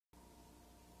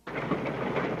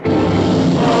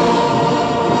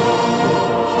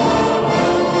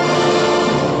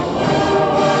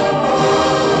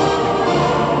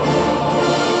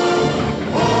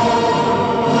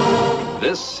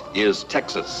is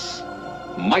Texas,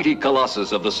 mighty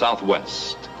colossus of the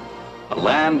Southwest. A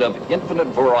land of infinite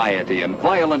variety and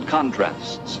violent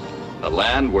contrasts. A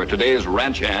land where today's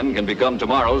ranch hand can become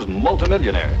tomorrow's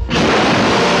multimillionaire.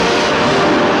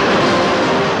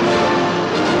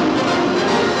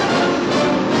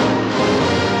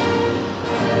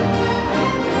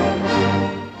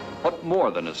 But more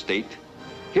than a state,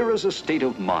 here is a state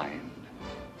of mind,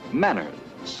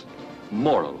 manners,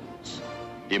 morals,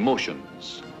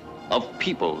 emotions, of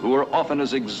people who are often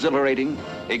as exhilarating,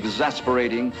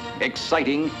 exasperating,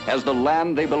 exciting as the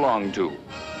land they belong to.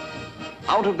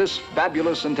 Out of this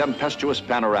fabulous and tempestuous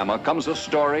panorama comes a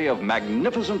story of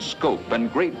magnificent scope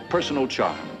and great personal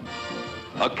charm.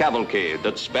 A cavalcade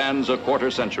that spans a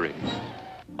quarter century,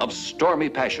 of stormy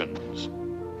passions,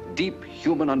 deep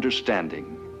human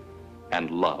understanding,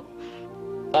 and love.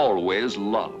 Always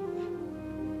love.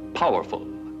 Powerful,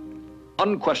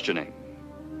 unquestioning,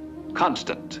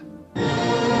 constant.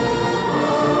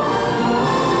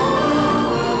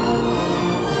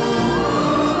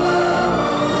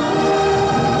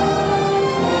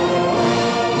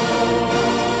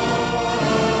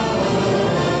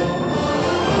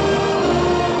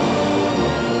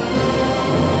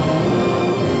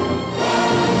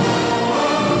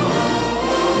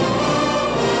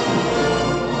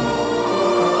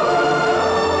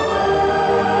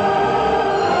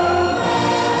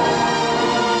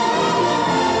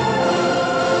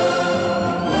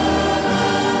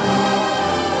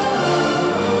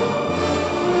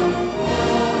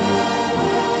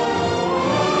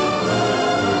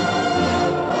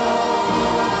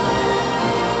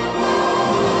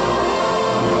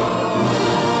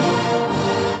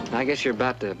 I guess you're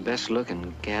about the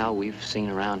best-looking gal we've seen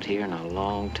around here in a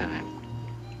long time.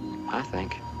 I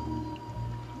think.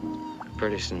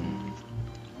 Prettiest than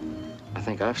I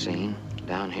think I've seen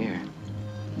down here.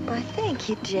 Why, thank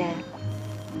you, Jett.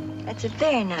 That's a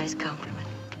very nice compliment.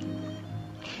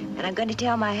 And I'm going to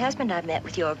tell my husband I've met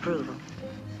with your approval.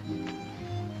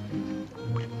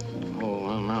 Oh,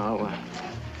 well, no,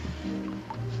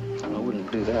 I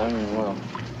wouldn't do that. I mean, well,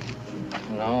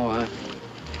 no,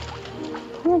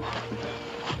 Whew.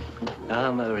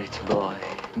 I'm a rich boy.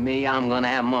 Me, I'm gonna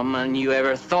have more money than you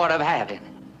ever thought of having.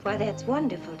 Why, that's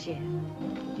wonderful, Jett.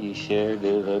 You sure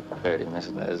do look pretty, Miss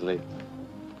Leslie.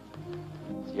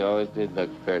 You always did look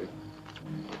pretty.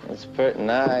 It's pretty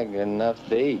nigh good enough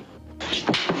to eat.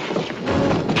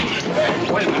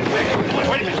 Wait a minute. Wait a minute.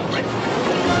 Wait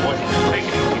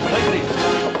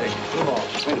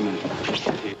a minute.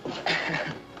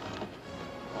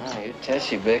 Oh, you're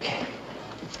testy, Bick.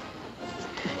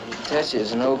 Tessie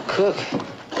is an old cook.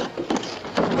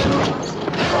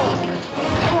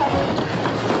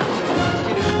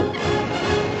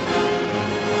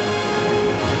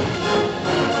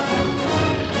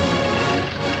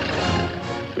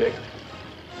 Bick,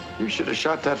 you should have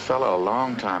shot that fellow a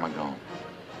long time ago.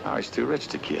 Now he's too rich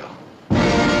to kill.